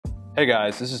Hey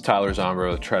guys, this is Tyler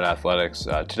Zombro with Tread Athletics.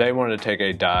 Today I wanted to take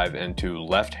a dive into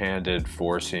left-handed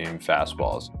four-seam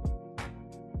fastballs.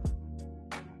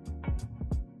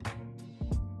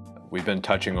 We've been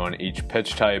touching on each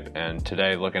pitch type, and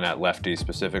today looking at lefty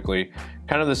specifically,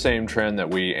 kind of the same trend that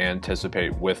we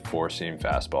anticipate with four-seam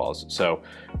fastballs. So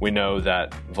we know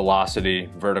that velocity,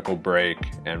 vertical break,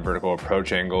 and vertical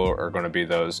approach angle are going to be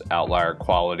those outlier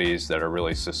qualities that are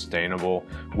really sustainable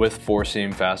with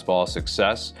four-seam fastball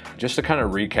success. Just to kind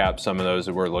of recap some of those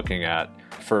that we're looking at,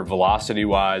 for velocity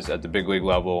wise at the big league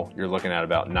level, you're looking at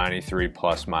about 93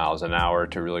 plus miles an hour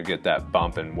to really get that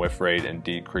bump in whiff rate and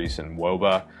decrease in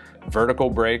WOBA. Vertical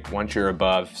break, once you're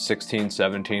above 16,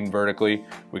 17 vertically,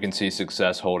 we can see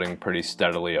success holding pretty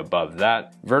steadily above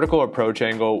that. Vertical approach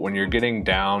angle, when you're getting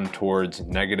down towards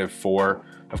 -4,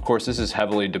 of course this is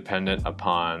heavily dependent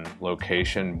upon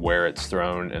location, where it's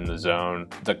thrown in the zone.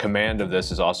 The command of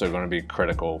this is also going to be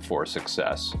critical for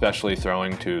success, especially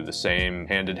throwing to the same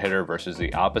handed hitter versus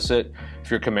the opposite. If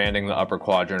you're commanding the upper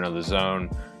quadrant of the zone,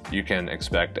 you can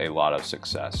expect a lot of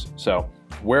success. So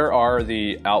where are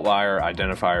the outlier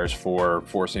identifiers for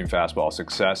four-seam fastball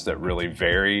success that really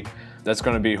vary? That's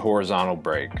going to be horizontal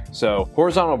break. So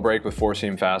horizontal break with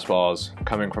four-seam fastballs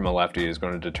coming from a lefty is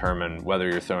going to determine whether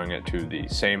you're throwing it to the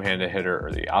same handed hitter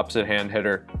or the opposite hand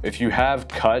hitter. If you have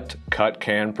cut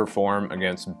can perform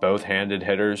against both handed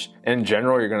hitters. In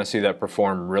general, you're going to see that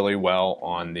perform really well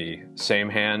on the same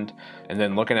hand. And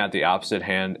then looking at the opposite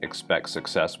hand, expect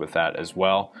success with that as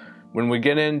well. When we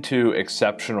get into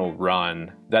exceptional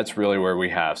run, that's really where we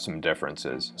have some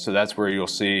differences. So that's where you'll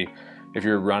see if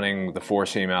you're running the four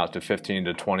seam out to 15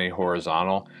 to 20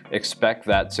 horizontal, expect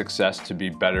that success to be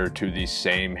better to the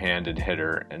same handed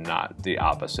hitter and not the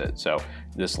opposite. So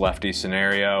this lefty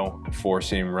scenario, four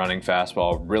seam running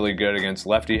fastball, really good against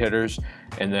lefty hitters,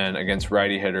 and then against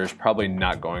righty hitters, probably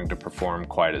not going to perform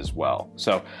quite as well.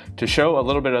 So to show a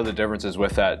little bit of the differences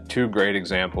with that, two great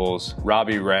examples.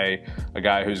 Robbie Ray, a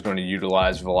guy who's going to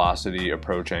utilize velocity,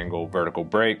 approach angle, vertical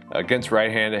break. Against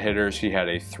right-handed hitters, he had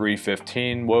a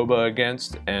 315 WOBA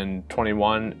against in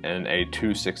 21 and a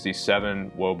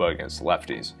 267 WOBA against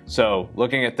lefties. So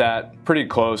looking at that, pretty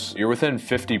close. You're within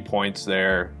 50 points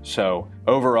there. So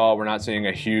overall, we're not seeing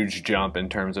a huge jump in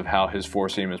terms of how his four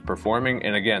seam is performing.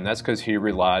 And again, that's because he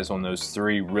relies on those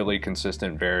three really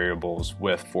consistent variables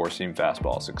with four seam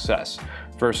fastball success.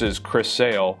 Versus Chris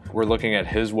Sale, we're looking at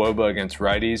his WOBA against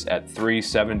righties at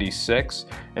 376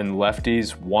 and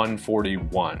lefties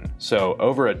 141. So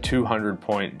over a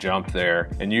 200-point jump there.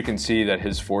 And you can see that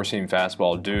his four seam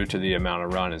fastball, due to the amount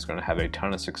of run, is going to have a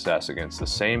ton of success against the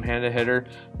same handed hitter,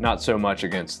 not so much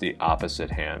against the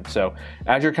opposite hand. So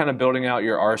as you're kind of building out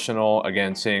your arsenal,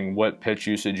 again, seeing what pitch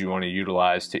usage you want to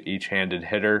utilize to each handed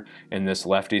hitter in this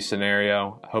lefty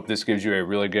scenario, I hope this gives you a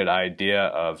really good idea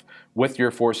of, with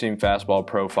your four-seam fastball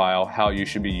profile, how you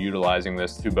should be utilizing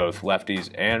this to both lefties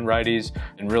and righties,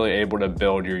 and really able to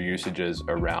build your usages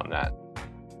around that.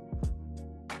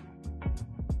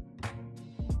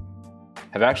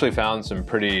 I've actually found some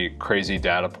pretty crazy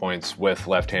data points with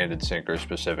left-handed sinkers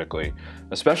specifically,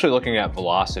 especially looking at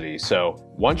velocity. So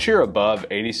once you're above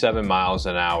 87 miles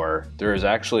an hour, there is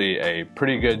actually a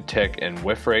pretty good tick in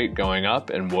whiff rate going up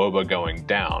and WOBA going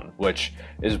down, which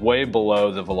is way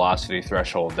below the velocity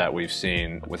threshold that we've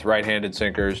seen with right-handed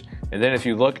sinkers. And then if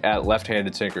you look at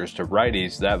left-handed sinkers to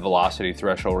righties, that velocity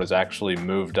threshold has actually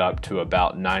moved up to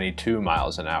about 92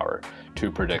 miles an hour to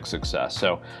predict success.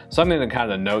 So something to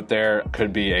kind of note there.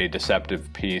 Could be a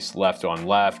deceptive piece left on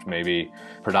left, maybe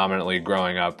predominantly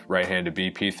growing up right-handed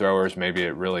BP throwers. Maybe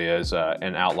it really is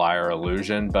an outlier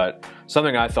illusion, but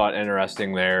something I thought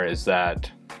interesting there is that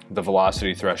the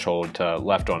velocity threshold to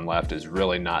left on left is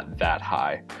really not that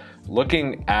high.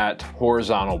 Looking at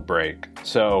horizontal break,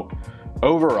 so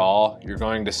overall, you're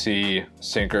going to see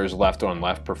sinkers left on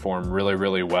left perform really,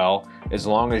 really well as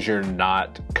long as you're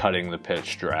not cutting the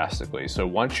pitch drastically. So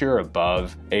once you're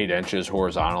above 8 inches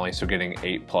horizontally, so getting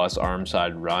 8+ arm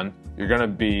side run, you're gonna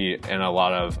be in a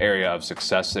lot of area of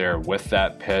success there with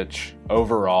that pitch.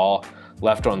 Overall,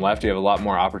 left on left, you have a lot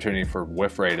more opportunity for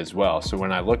whiff rate as well. So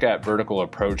when I look at vertical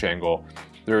approach angle,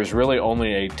 there is really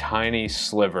only a tiny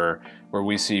sliver where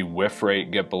we see whiff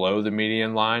rate get below the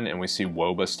median line and we see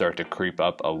WOBA start to creep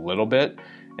up a little bit.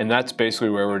 And that's basically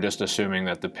where we're just assuming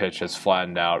that the pitch has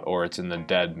flattened out or it's in the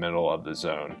dead middle of the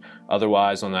zone.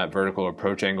 Otherwise, on that vertical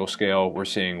approach angle scale, we're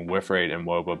seeing whiff rate and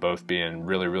WOBA both being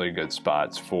really good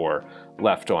spots for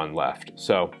left on left.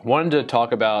 So wanted to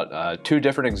talk about two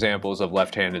different examples of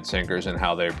left-handed sinkers and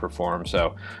how they perform.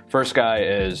 So first guy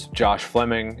is Josh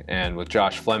Fleming, and with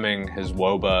Josh Fleming, his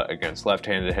WOBA against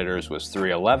left-handed hitters was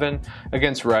 311.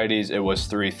 Against righties, it was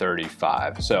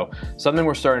 335. So something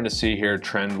we're starting to see here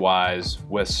trend-wise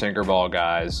with sinker ball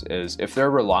guys is if they're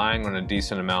relying on a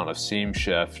decent amount of seam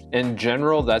shift, in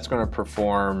general, that's going to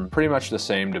perform pretty much the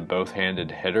same to both-handed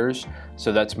hitters.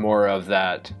 So that's more of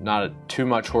that, not too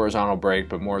much horizontal break,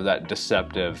 but more of that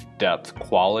deceptive depth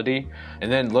quality.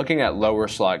 And then looking at lower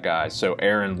slot guys, so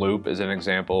Aaron Loop is an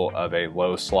example of a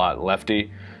low slot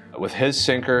lefty. With his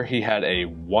sinker, he had a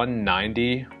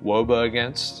 190 WOBA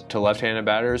against to left-handed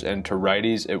batters, and to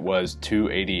righties it was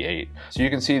 288. So you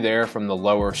can see there from the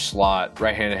lower slot,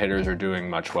 right-handed hitters are doing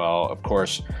much well. Of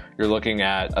course, you're looking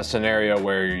at a scenario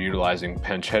where you're utilizing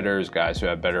pinch hitters, guys who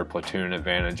have better platoon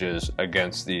advantages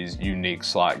against these unique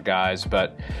slot guys.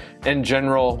 But in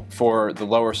general, for the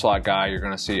lower slot guy, you're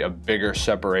going to see a bigger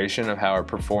separation of how it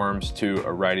performs to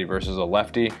a righty versus a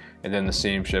lefty. And then the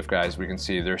seam shift guys, we can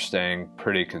see they're staying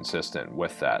pretty consistent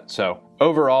with that. So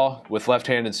overall, with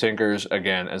left-handed sinkers,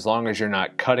 again, as long as you're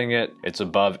not cutting it, it's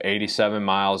above 87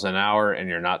 miles an hour and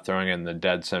you're not throwing it in the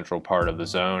dead central part of the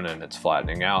zone and it's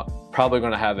flattening out, probably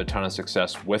going to have a ton of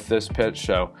success with this pitch.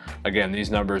 So again,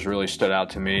 these numbers really stood out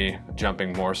to me,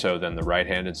 jumping more so than the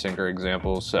right-handed sinker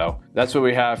examples. So that's what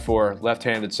we have for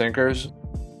left-handed sinkers.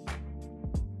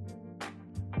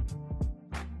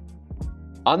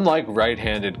 Unlike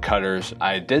right-handed cutters,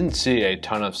 I didn't see a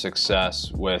ton of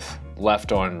success with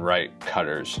left on right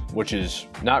cutters, which is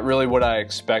not really what I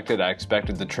expected. I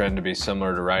expected the trend to be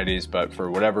similar to righties, but for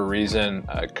whatever reason,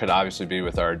 it could obviously be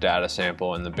with our data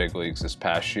sample in the big leagues this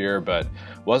past year, but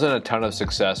wasn't a ton of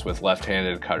success with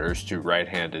left-handed cutters to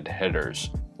right-handed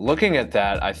hitters. Looking at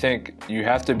that, I think you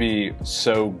have to be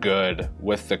so good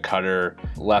with the cutter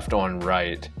left on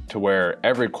right to where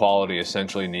every quality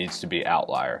essentially needs to be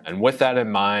outlier. And with that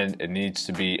in mind, it needs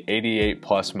to be 88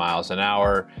 plus miles an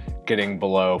hour, getting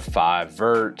below 5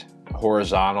 vert,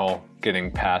 horizontal,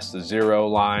 getting past the 0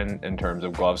 line in terms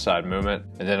of glove side movement,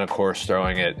 and then of course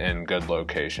throwing it in good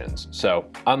locations. So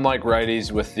unlike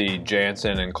righties with the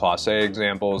Jansen and Clase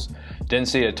examples, didn't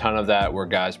see a ton of that where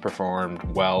guys performed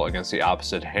well against the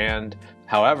opposite hand.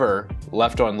 However,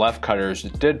 left on left cutters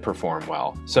did perform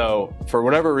well. So for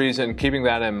whatever reason, keeping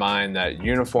that in mind, that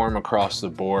uniform across the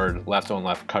board, left on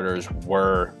left cutters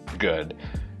were good.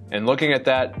 And looking at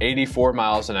that, 84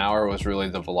 miles an hour was really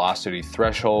the velocity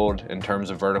threshold in terms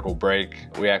of vertical break.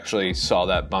 We actually saw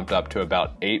that bumped up to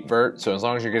about 8 vert. So as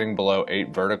long as you're getting below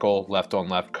 8 vertical, left on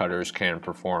left cutters can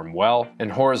perform well. And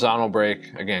horizontal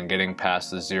break, again, getting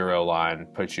past the 0 line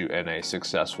puts you in a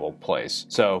successful place.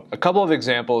 So a couple of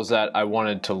examples that I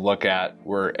wanted to look at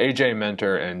were AJ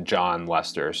Minter and John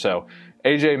Lester. So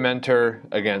AJ Minter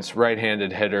against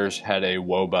right-handed hitters had a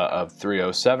WOBA of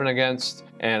 307 against,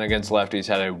 and against lefties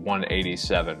had a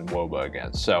 187 WOBA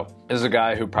against. So this is a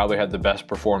guy who probably had the best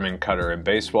performing cutter in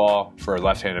baseball for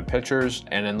left-handed pitchers,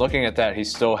 and in looking at that, he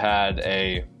still had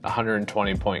a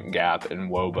 120 point gap in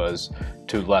WOBAs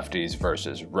to lefties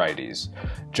versus righties.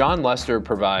 John Lester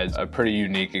provides a pretty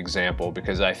unique example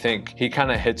because I think he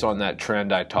kind of hits on that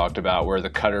trend I talked about where the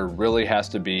cutter really has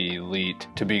to be elite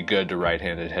to be good to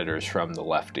right-handed hitters from the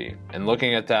lefty. And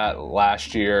looking at that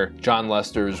last year, John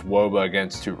Lester's WOBA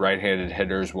against to right-handed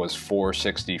hitters was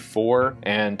 464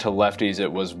 and to lefties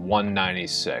it was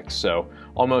 196. So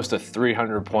almost a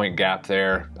 300 point gap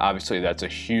there. Obviously that's a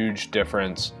huge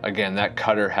difference. Again, that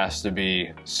cutter has to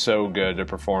be so good to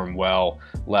perform well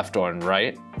left on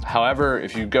right. However,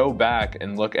 if you go back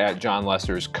and look at John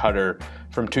Lester's cutter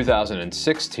from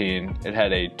 2016, it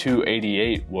had a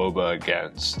 288 WOBA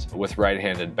against with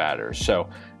right-handed batters. So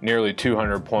nearly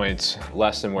 200 points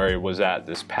less than where he was at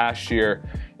this past year.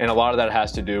 And a lot of that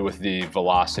has to do with the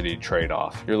velocity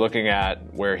trade-off. You're looking at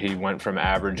where he went from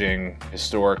averaging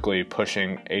historically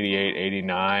pushing 88,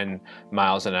 89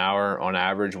 miles an hour on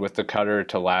average with the cutter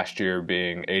to last year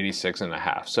being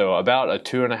 86.5. So about a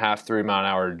 2.5, 3 mile an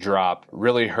hour drop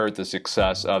really hurt the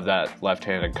success of that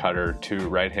left-handed cutter to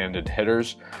right-handed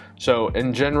hitters. So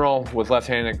in general, with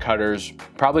left-handed cutters,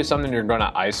 probably something you're going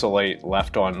to isolate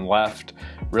left on left.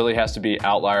 Really has to be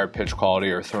outlier pitch quality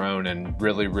or thrown in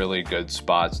really good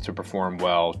spots to perform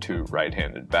well to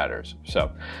right-handed batters.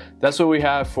 So that's what we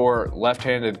have for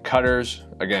left-handed cutters.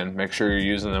 Again, make sure you're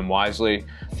using them wisely.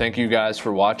 Thank you guys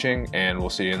for watching, and we'll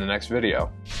see you in the next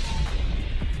video.